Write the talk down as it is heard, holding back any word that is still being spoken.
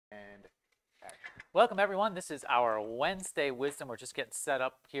Welcome everyone. This is our Wednesday Wisdom. We're just getting set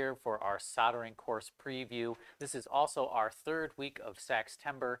up here for our soldering course preview. This is also our third week of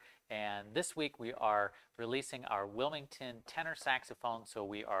Saxtember, and this week we are releasing our Wilmington tenor saxophone, so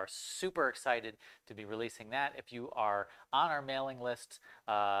we are super excited to be releasing that. If you are on our mailing list,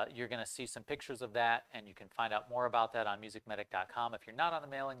 you're going to see some pictures of that, and you can find out more about that on MusicMedic.com. If you're not on the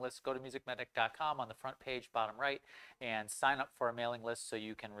mailing list, go to MusicMedic.com on the front page, bottom right, and sign up for our mailing list so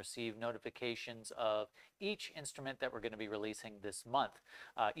you can receive notifications of each instrument that we're going to be releasing this month,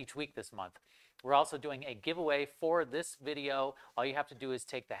 each week this month. We're also doing a giveaway for this video. All you have to do is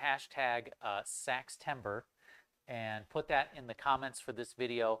take the hashtag Saxtember and put that in the comments for this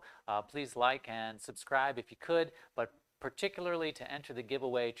video. Please like and subscribe if you could, but particularly to enter the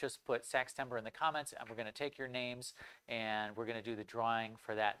giveaway, just put Saxtember in the comments, and we're going to take your names and we're going to do the drawing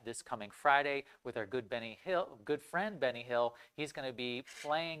for that this coming Friday with our good friend Benny Hill. He's going to be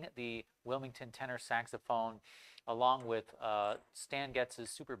playing the Wilmington tenor saxophone along with Stan Getz's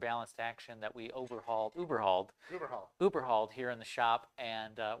super balanced action that we overhauled here in the shop,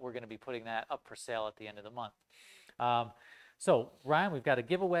 and we're going to be putting that up for sale at the end of the month. So Ryan, we've got a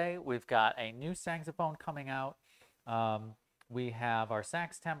giveaway. We've got a new saxophone coming out. We have our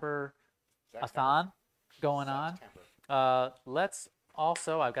Saxtember-a-thon going on. Let's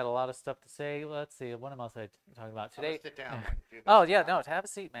also, I've got a lot of stuff to say. Let's see, what else am I talking about today? Sit down. Oh, yeah, no, have a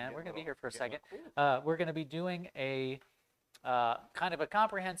seat, man. We're going to be here for a second. We're going to be doing a kind of a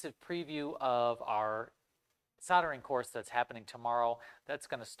comprehensive preview of our soldering course that's happening tomorrow. That's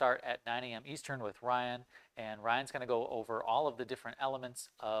going to start at 9 a.m. Eastern with Ryan, and Ryan's going to go over all of the different elements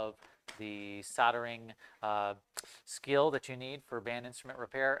of the soldering skill that you need for band instrument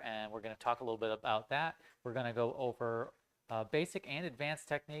repair, and we're going to talk a little bit about that. We're going to go over basic and advanced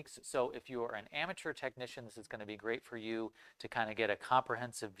techniques. So if you are an amateur technician, this is going to be great for you to kind of get a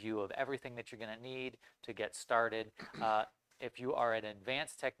comprehensive view of everything that you're going to need to get started. If you are an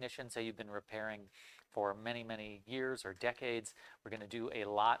advanced technician, say you've been repairing for many, many years or decades, we're going to do a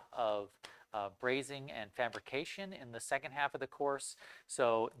lot of brazing and fabrication in the second half of the course.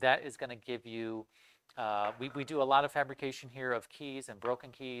 So that is going to give you, we do a lot of fabrication here of keys and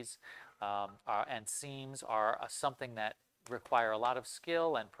broken keys, and seams are something that require a lot of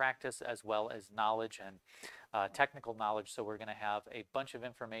skill and practice as well as knowledge and technical knowledge. So we're going to have a bunch of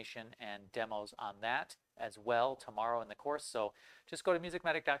information and demos on that as well tomorrow in the course. So just go to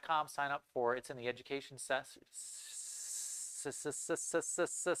MusicMedic.com, sign up for, it's in the education section.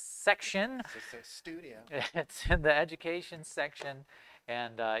 It's in the education section,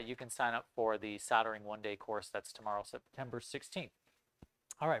 and you can sign up for the soldering one-day course. That's tomorrow, September 16th.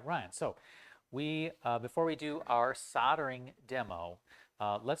 All right, Ryan, so we before we do our soldering demo,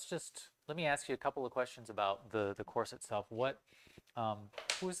 let me ask you a couple of questions about the course itself.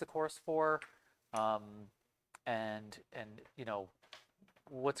 Who's the course for, and you know,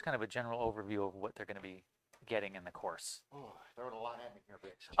 what's kind of a general overview of what they're going to be getting in the course? Oh, throwing a lot at me here,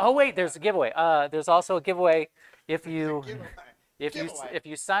 Rich. Oh wait, there's a giveaway. There's also a giveaway if you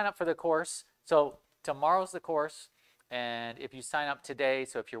sign up for the course. So tomorrow's the course, and if you sign up today,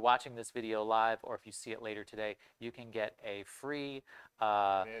 so if you're watching this video live or if you see it later today, you can get a free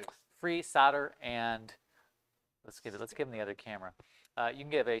solder and let's give him the other camera. You can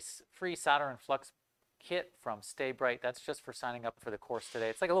get a free solder and flux kit from Stay Bright. That's just for signing up for the course today.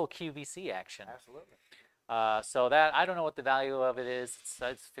 It's like a little QVC action. Absolutely. So that, I don't know what the value of it is.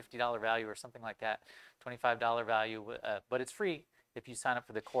 It's $50 value or something like that, $25 value, but it's free if you sign up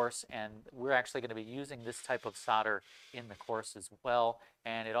for the course. And we're actually going to be using this type of solder in the course as well.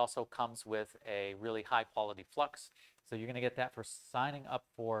 And it also comes with a really high quality flux. So you're going to get that for signing up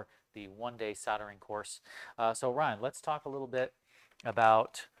for the one-day soldering course. So Ryan, let's talk a little bit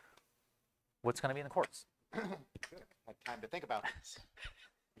about what's going to be in the course. Good. Had time to think about this.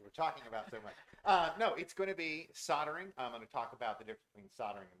 We were talking about so much. No, it's going to be soldering. I'm going to talk about the difference between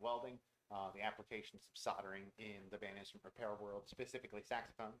soldering and welding, the applications of soldering in the band instrument repair world, specifically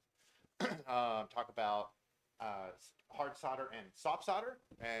saxophones. Talk about hard solder and soft solder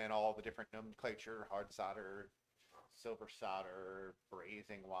and all the different nomenclature: hard solder, silver solder,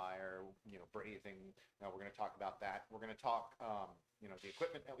 brazing wire, brazing. We're going to talk about that. We're going to talk, the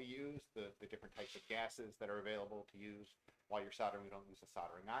equipment that we use, the different types of gases that are available to use while you're soldering. We don't use a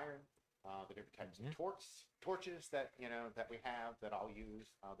soldering iron. The different types of torches that that we have that I'll use.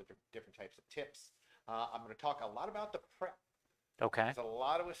 The different types of tips. I'm going to talk a lot about the prep. Okay. There's a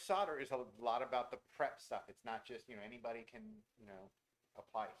lot with solder is a lot about the prep stuff. It's not just anybody can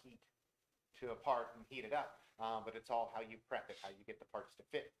apply heat to a part and heat it up. But it's all how you prep it, how you get the parts to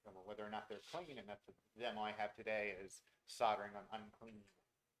fit, whether or not they're clean. And that's the demo I have today is soldering on unclean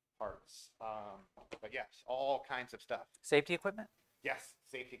parts. But yes, all kinds of stuff. Safety equipment? Yes,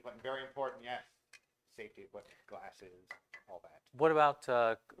 safety equipment, very important. Yes, safety equipment, glasses, all that. What about,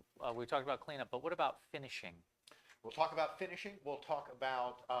 we talked about cleanup, but what about finishing? We'll talk about finishing. We'll talk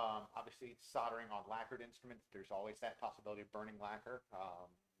about, obviously, soldering on lacquered instruments. There's always that possibility of burning lacquer.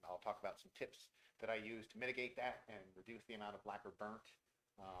 I'll talk about some tips that I use to mitigate that and reduce the amount of lacquer burnt.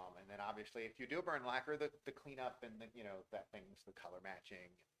 And then, obviously, if you do burn lacquer, the cleanup and the, that things, the color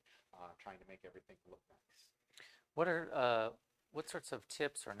matching, trying to make everything look nice. What sorts of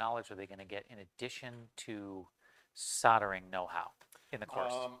tips or knowledge are they going to get in addition to soldering know-how in the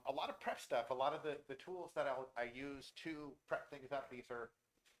course? A lot of prep stuff. A lot of the tools that I use to prep things up. These are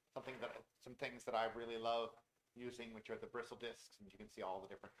some things that I really love using, which are the bristle discs, and you can see all the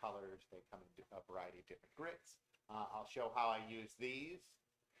different colors. They come in a variety of different grits. I'll show how I use these.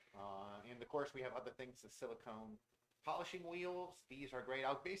 In the course, we have other things, the silicone polishing wheels. These are great.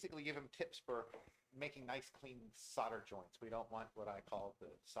 I'll basically give them tips for making nice, clean solder joints. We don't want what I call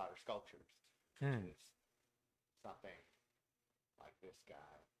the solder sculptures, which is something like this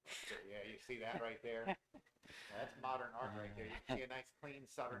guy. So, yeah, you see that right there? That's modern art right there. You can see a nice, clean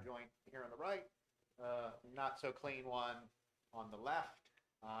solder joint here on the right. Not so clean one on the left.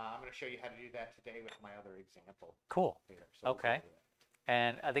 I'm going to show you how to do that today with my other example. Cool. Here. So okay.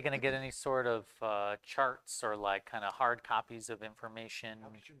 And are they going to get any sort of charts or like kind of hard copies of information? How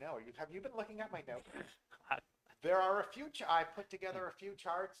did you know? Have you been looking at my notes? There are a few. I put together a few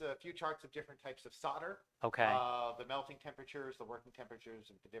charts of different types of solder. Okay. The melting temperatures, the working temperatures,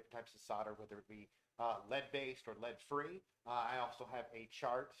 and the different types of solder, whether it be lead-based or lead-free. I also have a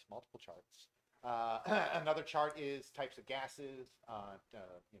chart, multiple charts. Another chart is types of gases,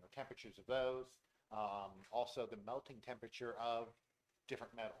 temperatures of those. Also, the melting temperature of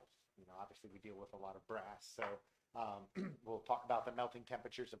different metals. Obviously we deal with a lot of brass, so we'll talk about the melting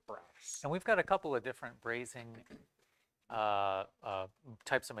temperatures of brass. And we've got a couple of different brazing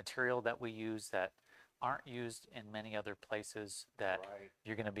types of material that we use that aren't used in many other places that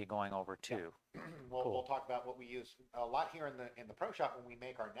you're going to be going over too. Yeah. We'll talk about what we use a lot here in the ProShop when we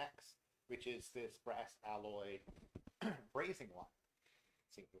make our necks, which is this brass alloy brazing wire.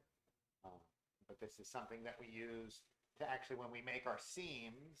 See here, but this is something that we use to actually, when we make our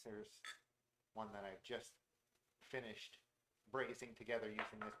seams. There's one that I just finished brazing together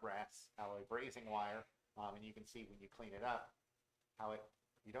using this brass alloy brazing wire, and you can see when you clean it up how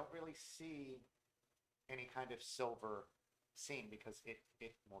you don't really see any kind of silver seam because it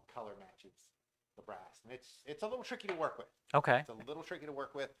more color matches the brass, and it's a little tricky to work with. Okay. It's a little tricky to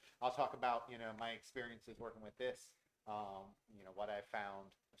work with. I'll talk about my experiences working with this. What I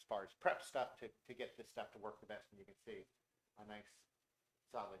found as far as prep stuff to get this stuff to work the best. And you can see a nice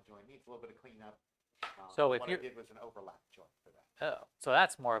solid joint. Needs a little bit of cleanup. So if what I did was an overlap joint for that. Oh, so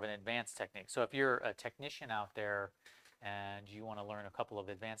that's more of an advanced technique. So if you're a technician out there and you want to learn a couple of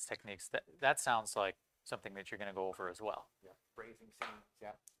advanced techniques, that sounds like something that you're going to go over as well. Yeah, brazing seams.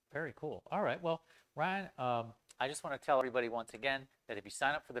 Yeah. Very cool. All right. Well, Ryan, I just want to tell everybody once again that if you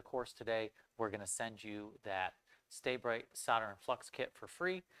sign up for the course today, we're going to send you that Stay Bright solder and flux kit for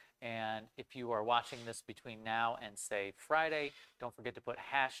free. And if you are watching this between now and say Friday, don't forget to put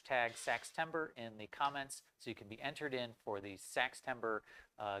hashtag Saxtember in the comments so you can be entered in for the Saxtember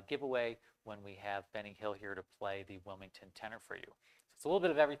giveaway when we have Benny Hill here to play the Wilmington tenor for you. It's a little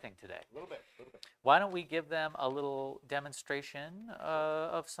bit of everything today. A little bit. Why don't we give them a little demonstration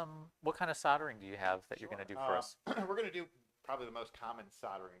of what kind of soldering do you have that you're going to do for us? We're going to do probably the most common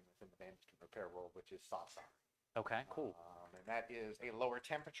soldering within the band instrument repair world, which is soft soldering. Okay, cool. And that is a lower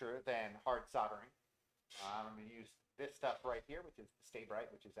temperature than hard soldering. I'm going to use this stuff right here, which is the Stay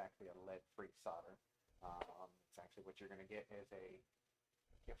Bright, which is actually a lead-free solder. It's actually what you're going to get as a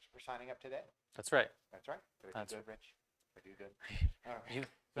gift for signing up today. That's right. That's right. Did I do good, Rich? I do good. All right.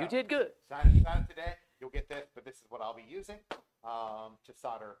 You did good. Sign today. You'll get this, but this is what I'll be using to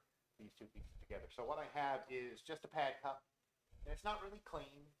solder these two pieces together. So what I have is just a pad cup, and it's not really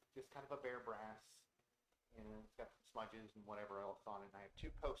clean, just kind of a bare brass. And it's got some smudges and whatever else on it. And I have two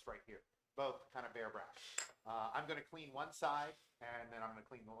posts right here, both kind of bare brass. I'm going to clean one side, and then I'm going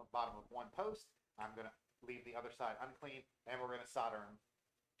to clean the bottom of one post. I'm going to leave the other side unclean, and we're going to solder them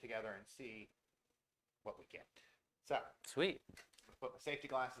together and see what we get. So, sweet. Let's put my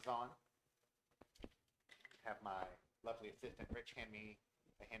safety glasses on. Have my lovely assistant Rich hand me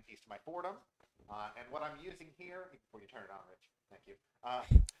a handpiece to my Fordham. And what I'm using here, before you turn it on, Rich, thank you.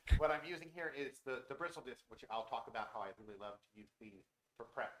 What I'm using here is the bristle disc, which I'll talk about how I really love to use these for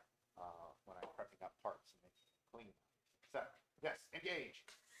prep when I'm prepping up parts and making them clean. So, yes, engage.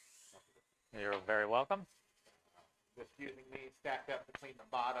 You're very welcome. Just using these stacked up between the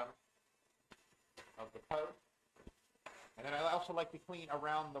bottom of the post. And then I also like to clean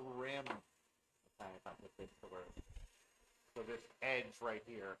around the rim. If I put this to where, so this edge right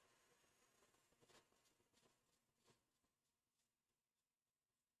here.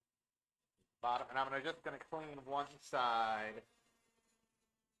 Bottom, and I'm just going to clean one side,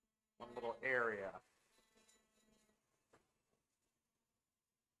 one little area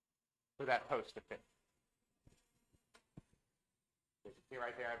for that post to fit. You can see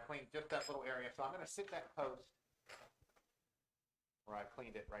right there, I've cleaned just that little area. So I'm going to sit that post where I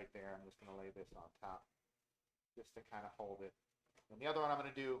cleaned it right there. I'm just going to lay this on top just to kind of hold it. And the other one I'm going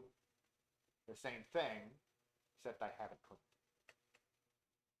to do the same thing, except I haven't cleaned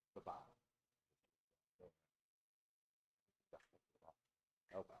the bottom.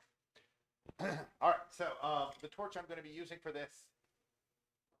 Oh, well. All right, so the torch I'm going to be using for this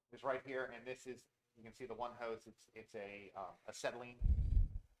is right here, and this is, you can see the one hose. It's a acetylene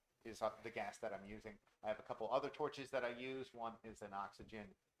is the gas that I'm using. I have a couple other torches that I use. One is an oxygen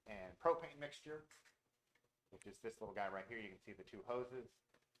and propane mixture, which is this little guy right here. You can see the two hoses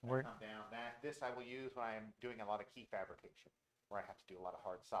that come down. This I will use when I am doing a lot of key fabrication, where I have to do a lot of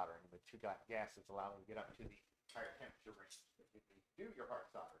hard soldering. The two gases allow me to get up to the higher temperature range that you can do your hard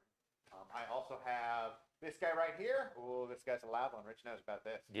soldering. I also have this guy right here. Oh, this guy's a loud one. Rich knows about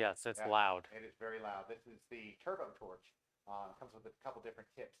this. Yes, it's loud. It is very loud. This is the turbo torch. It comes with a couple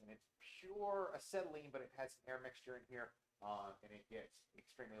different tips, and it's pure acetylene, but it has some air mixture in here, and it gets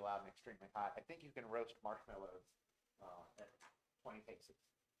extremely loud and extremely hot. I think you can roast marshmallows at 20 paces.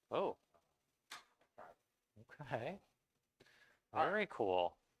 Oh. Okay. Very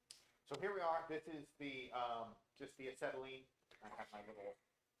cool. So here we are. This is the just the acetylene. I have my little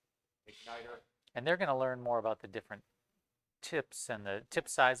igniter. And they're going to learn more about the different tips and the tip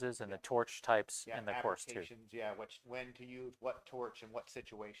sizes and the torch types in the course too. Yeah, when to use what torch in what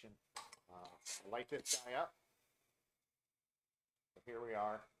situation. Light this guy up. So here we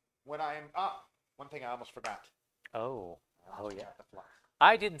are. When I'm one thing I almost forgot. Oh, yeah. The flux.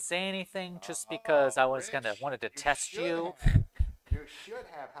 I didn't say anything just because I was wanted to test you. You should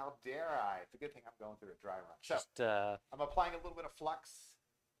have. How dare I? It's a good thing I'm going through a dry run. So I'm applying a little bit of flux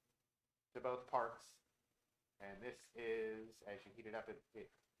to both parts, and this is, as you heat it up, it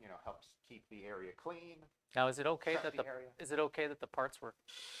helps keep the area clean. Now, is it okay that the parts were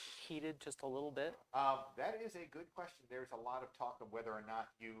heated just a little bit? That is a good question. There's a lot of talk of whether or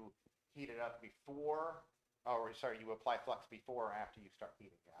not you heat it up before, you apply flux before or after you start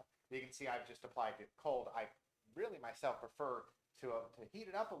heating it up. You can see I've just applied it cold. I really myself prefer to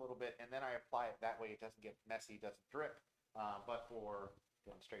heat it up a little bit, and then I apply it. That way it doesn't get messy, doesn't drip. But for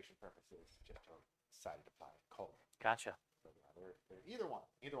demonstration purposes, just decided to apply it cold. Gotcha. So they're either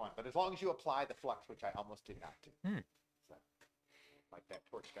one. But as long as you apply the flux, which I almost did not do. So light that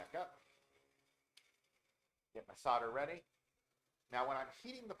torch back up. Get my solder ready. Now, when I'm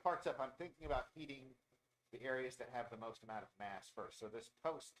heating the parts up, I'm thinking about heating the areas that have the most amount of mass first. So this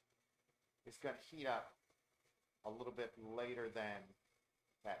post is going to heat up a little bit later than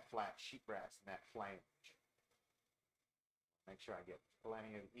that flat sheet brass and that flange. Make sure I get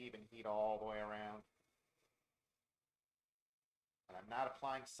plenty of even heat all the way around. And I'm not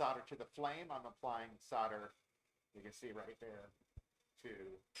applying solder to the flame. I'm applying solder, you can see right there, to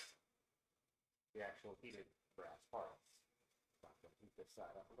the actual heated brass parts. So I'm going to heat this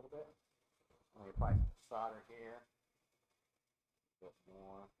side up a little bit. I'm going to apply some solder here. A bit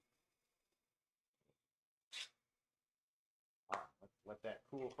more. All right, let's let that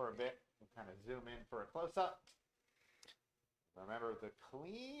cool for a bit. We'll kind of zoom in for a close-up. Remember, the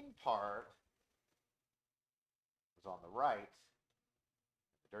clean part is on the right.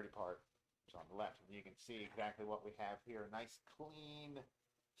 The dirty part is on the left. And you can see exactly what we have here. A nice, clean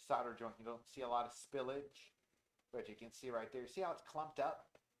solder joint. You don't see a lot of spillage, but you can see right there. See how it's clumped up?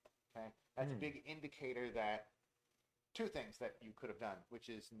 Okay, that's a big indicator that two things that you could have done, which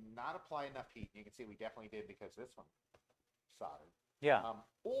is not apply enough heat. You can see we definitely did because this one soldered. Yeah.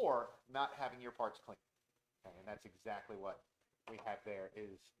 Or not having your parts clean. Okay, and that's exactly what we have there,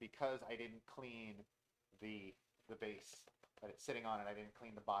 is because I didn't clean the base that it's sitting on, and I didn't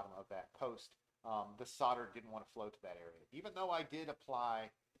clean the bottom of that post. The solder didn't want to flow to that area. Even though I did apply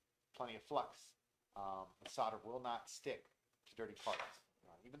plenty of flux, the solder will not stick to dirty parts.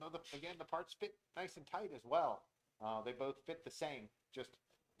 Even though, the parts fit nice and tight as well. They both fit the same, just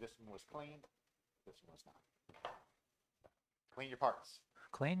this one was clean, this one was not. Clean your parts.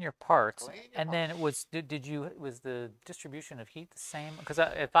 Clean your parts. And then was the distribution of heat the same? Because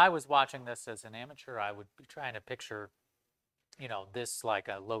if I was watching this as an amateur, I would be trying to picture, this like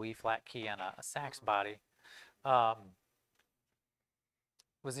a low E flat key on a sax body. Was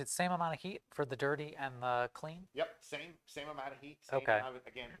it the same amount of heat for the dirty and the clean? Yep, same amount of heat. Same, Okay. I was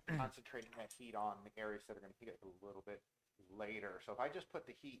again concentrating that heat on the areas that are going to heat it a little bit later. So if I just put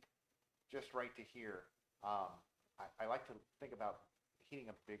the heat just right to here, I like to think about heating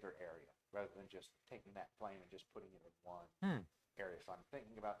a bigger area rather than just taking that flame and just putting it in one area. So I'm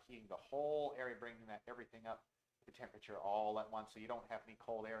thinking about heating the whole area, bringing that everything up the temperature all at once, so you don't have any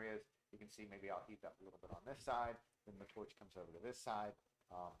cold areas. You can see maybe I'll heat up a little bit on this side, then the torch comes over to this side.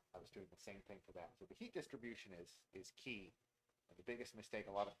 I was doing the same thing for that. So the heat distribution is key. And the biggest mistake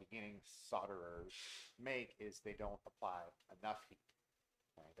a lot of beginning solderers make is they don't apply enough heat.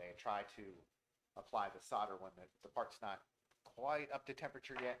 They try to apply the solder when the part's not quite up to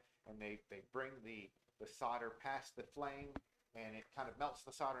temperature yet, and they bring the solder past the flame, and it kind of melts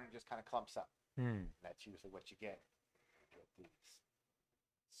the solder and just kind of clumps up. And that's usually what you get. You get these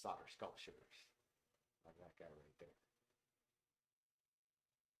solder sculptures, like that guy right there.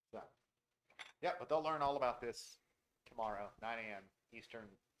 So, yeah, but they'll learn all about this tomorrow, 9 a.m. Eastern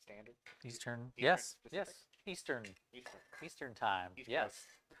Standard. Eastern. Eastern Yes. Pacific? Yes. Eastern. Eastern. Eastern time. East Yes.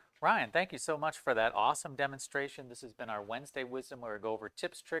 Coast. Ryan, thank you so much for that awesome demonstration. This has been our Wednesday Wisdom, where we go over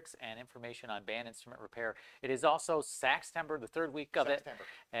tips, tricks, and information on band instrument repair. It is also Saxtember, the third week of it. September.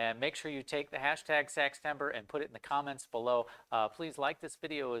 And make sure you take the hashtag Saxtember and put it in the comments below. Please like this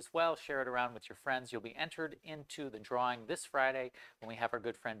video as well. Share it around with your friends. You'll be entered into the drawing this Friday when we have our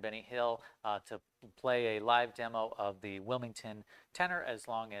good friend Benny Hill to play a live demo of the Wilmington tenor, as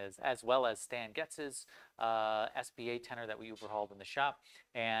well as Stan Getz's SBA tenor that we overhauled in the shop.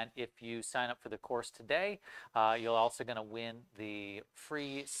 And if you sign up for the course today, you're also going to win the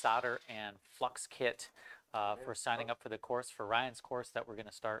free solder and flux kit for signing up for the course, for Ryan's course that we're going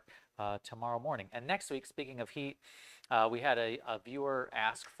to start tomorrow morning. And next week, speaking of heat, we had a viewer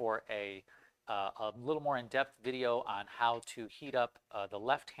ask for a little more in-depth video on how to heat up the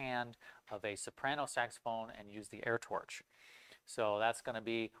left hand of a soprano saxophone and use the air torch. So that's going to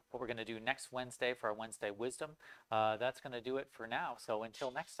be what we're going to do next Wednesday for our Wednesday Wisdom. That's going to do it for now. So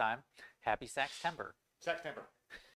until next time, happy Saxtember. September.